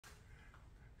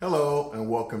Hello and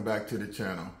welcome back to the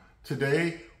channel.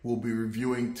 Today we'll be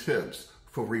reviewing tips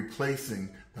for replacing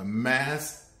the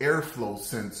mass airflow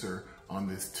sensor on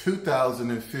this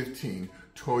 2015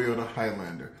 Toyota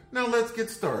Highlander. Now let's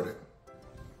get started.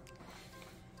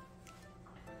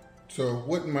 So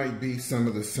what might be some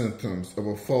of the symptoms of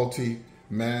a faulty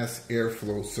mass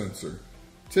airflow sensor?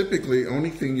 Typically,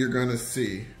 only thing you're going to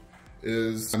see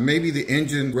is maybe the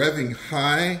engine revving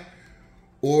high,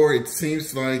 or it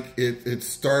seems like it's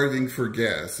starving for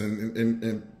gas.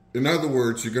 And in other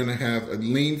words, you're going to have a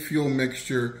lean fuel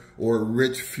mixture or a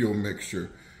rich fuel mixture.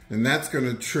 And that's going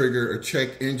to trigger a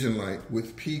check engine light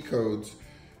with P codes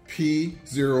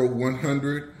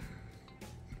P0100,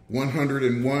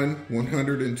 101,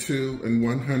 102, and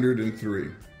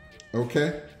 103.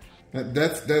 Okay?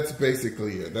 That's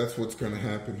basically it. That's what's going to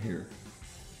happen here.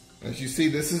 As you see,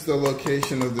 this is the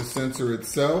location of the sensor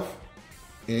itself.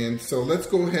 And so let's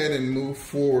go ahead and move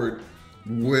forward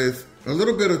with a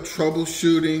little bit of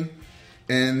troubleshooting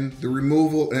and the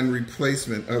removal and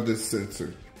replacement of this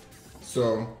sensor.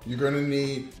 So you're going to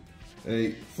need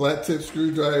a flat tip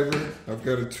screwdriver. I've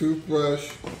got a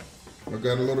toothbrush. I've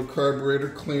got a little carburetor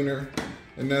cleaner,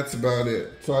 and that's about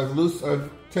it. So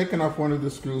I've taken off one of the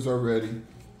screws already.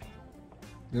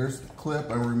 There's the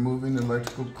clip. I'm removing the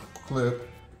electrical clip.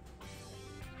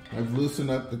 I've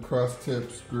loosened up the cross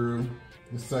tip screw.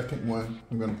 The second one,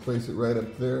 I'm going to place it right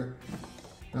up there.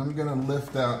 And I'm going to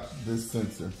lift out this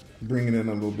sensor, bring it in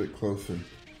a little bit closer.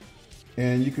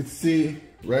 And you can see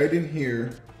right in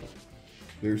here,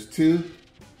 there's two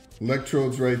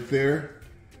electrodes right there.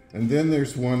 And then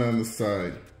there's one on the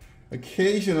side.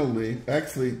 Occasionally,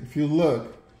 actually, if you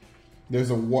look, there's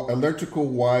an electrical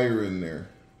wire in there.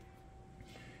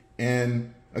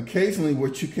 And occasionally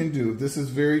what you can do, if this is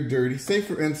very dirty, say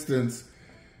for instance,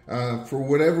 for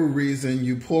whatever reason,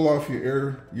 you pull off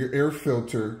your air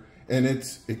filter and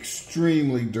it's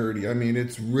extremely dirty. I mean,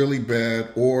 it's really bad.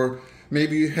 Or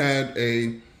maybe you had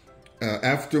a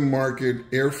aftermarket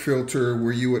air filter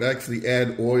where you would actually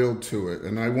add oil to it.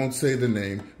 And I won't say the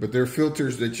name, but there are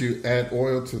filters that you add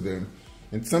oil to them.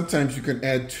 And sometimes you can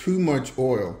add too much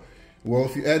oil. Well,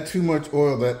 if you add too much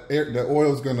oil, the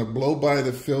oil is going to blow by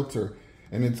the filter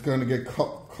and it's going to get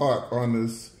caught on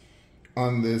this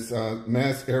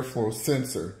mass airflow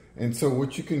sensor. And so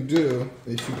what you can do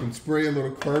is you can spray a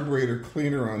little carburetor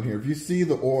cleaner on here. If you see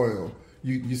the oil,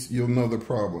 you'll know the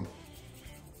problem.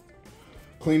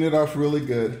 Clean it off really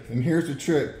good. And here's the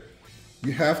trick.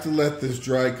 You have to let this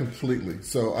dry completely.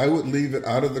 So I would leave it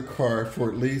out of the car for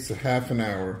at least a half an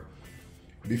hour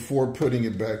before putting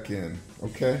it back in,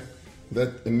 okay?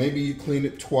 And maybe you clean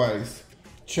it twice,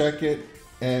 check it,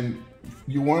 and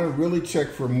you want to really check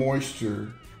for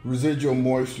moisture, residual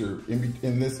moisture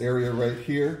in this area right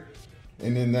here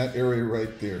and in that area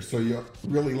right there. So you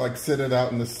really like sit it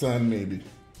out in the sun maybe.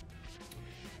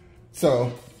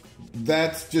 So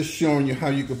that's just showing you how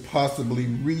you could possibly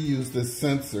reuse this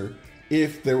sensor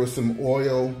if there was some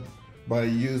oil by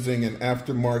using an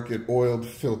aftermarket oiled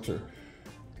filter.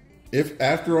 If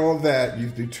after all that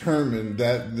you've determined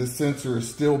that the sensor is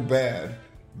still bad,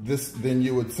 then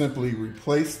you would simply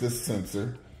replace this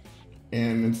sensor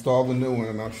and install the new one,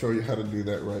 and I'll show you how to do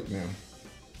that right now.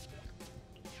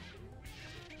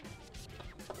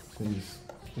 So you just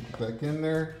stick it back in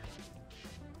there,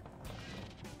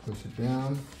 push it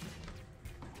down.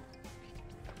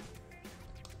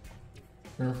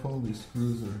 Careful, these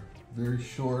screws are very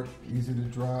short, easy to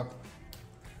drop.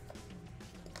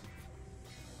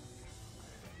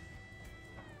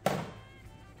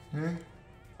 Okay.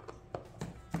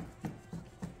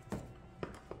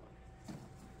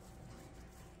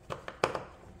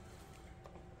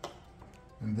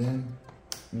 And then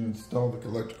install the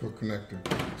electrical connector.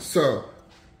 So,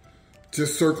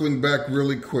 just circling back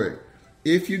really quick.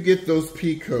 If you get those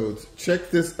P codes, check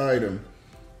this item.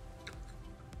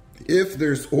 If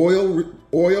there's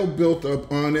oil built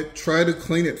up on it, try to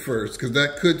clean it first, because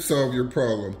that could solve your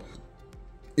problem.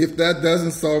 If that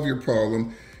doesn't solve your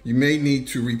problem, you may need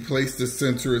to replace the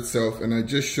sensor itself, and I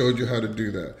just showed you how to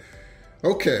do that.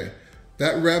 Okay,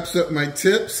 that wraps up my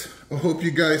tips. I hope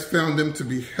you guys found them to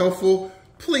be helpful.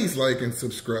 Please like and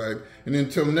subscribe. And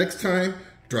until next time,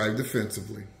 drive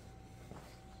defensively.